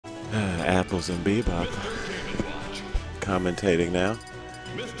Apples and Bebop commentating now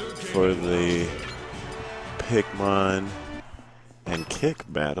for the Pikmon and Kick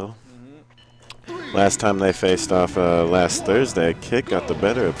battle. Last time they faced off last Thursday, Kick got the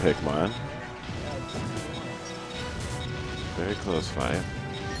better of Pikmon. Very close fight.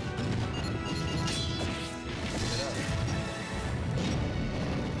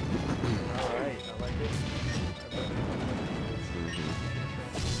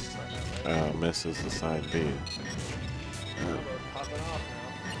 Oh, misses the side B.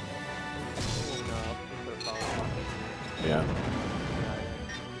 Yeah.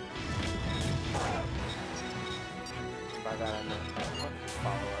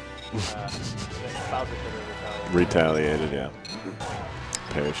 Retaliated, yeah.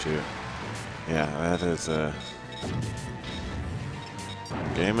 Parachute. Yeah, that is a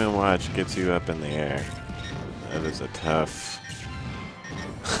Game & Watch gets you up in the air. That is a tough,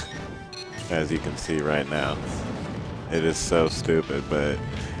 as you can see right now. It is so stupid, but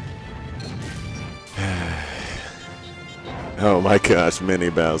oh my gosh, mini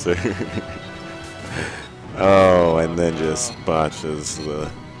Bowser. Oh, and then just botches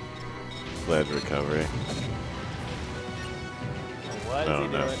the ledge recovery. Oh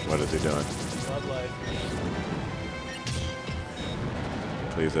no, what is he doing?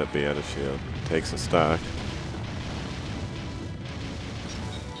 Please that be out of shield. Takes a stock.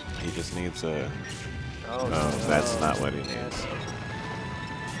 He just needs a... Oh, no. That's not what he needs.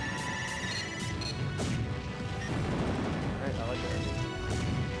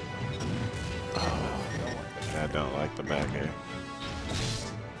 I don't like the back air.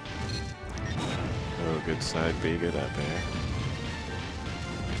 Oh, good side B, good up air.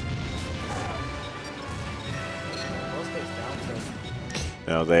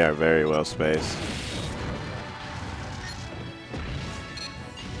 No, they are very well spaced.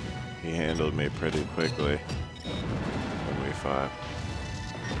 He handled me pretty quickly when we fought.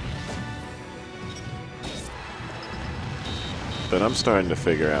 But I'm starting to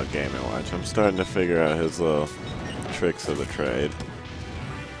figure out Game & Watch. I'm starting to figure out his little tricks of the trade.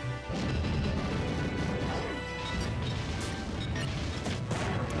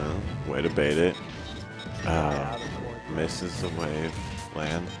 Oh, way to bait it. Misses the wave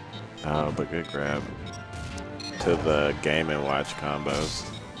land. Oh, but good grab to the Game & Watch combos.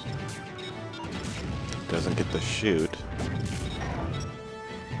 Doesn't get the shoot.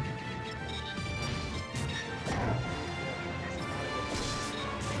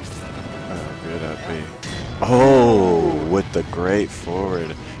 Oh, good up B. Oh, with the great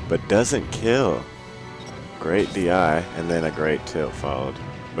forward, but doesn't kill. Great DI, and then a great tilt followed.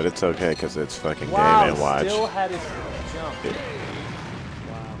 But it's okay, because it's fucking Game & Watch. Still had his jump.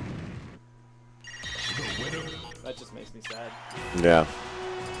 Wow. That just makes me sad. Yeah.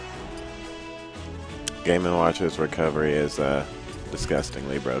 Game & Watch's recovery is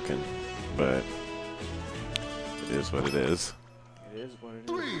disgustingly broken, but it is what it is. It is what it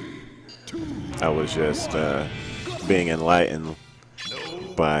is. I was just being enlightened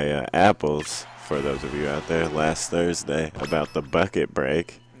by Apples, for those of you out there, last Thursday about the bucket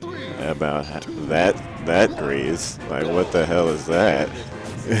break, about that grease. Like, what the hell is that?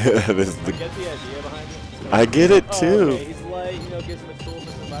 That is the, I get the idea behind it. I get it too. Okay, he's light, gives him a tool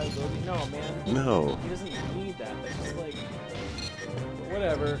for survivability. No, man. No. He doesn't need that. That's just like,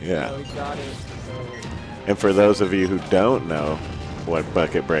 whatever. Yeah. He got it. So. And for those of you who don't know what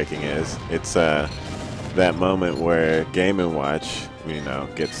bucket breaking is, it's that moment where Game & Watch,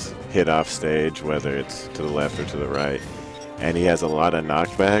 gets hit off stage, whether it's to the left or to the right, and he has a lot of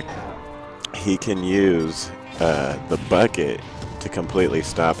knockback. He can use the bucket to completely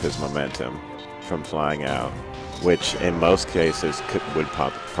stop his momentum from flying out, which in most cases would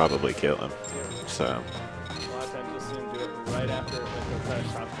probably kill him. So. A lot of times you'll see him do it right after, like, he'll try to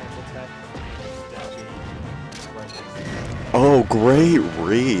shot cancel attack. Oh, great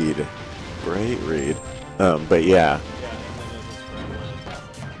read. Great read. But yeah.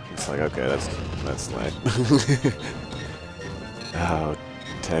 It's like, okay, that's lame. Oh,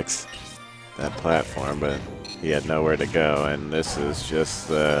 Tex that platform, but he had nowhere to go, and this is just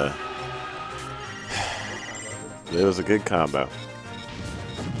it was a good combo.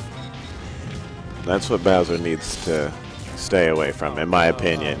 That's what Bowser needs to stay away from, in my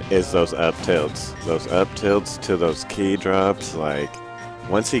opinion, is those up tilts. Those up tilts to those key drops, like,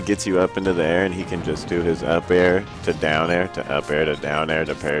 once he gets you up into the air and he can just do his up air to down air to up air to down air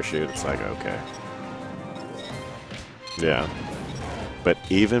to parachute, it's like, okay. Yeah. But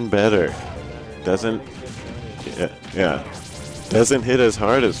even better, doesn't hit as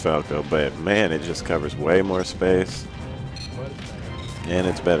hard as Falco, but man, it just covers way more space. And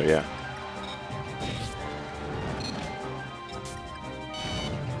it's better, yeah.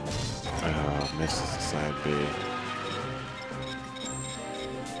 Oh, misses the side B.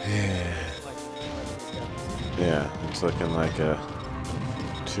 Yeah. Yeah, it's looking like a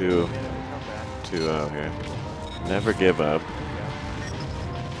 2-0 here. Never give up.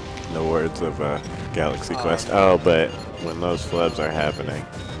 In the words of Galaxy Quest. Oh, but when those flubs are happening.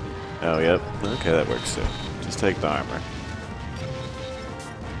 Oh, yep. Okay, that works too. Just take the armor.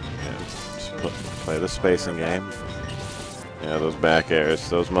 Yeah, just play the spacing game. Yeah, those back airs,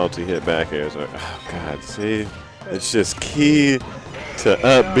 those multi-hit back airs are, oh god, see? It's just key to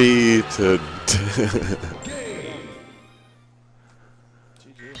up B to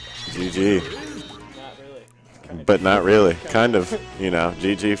GG. Not really. But not really. Kind of, you know,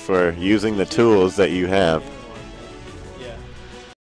 GG for using the tools that you have.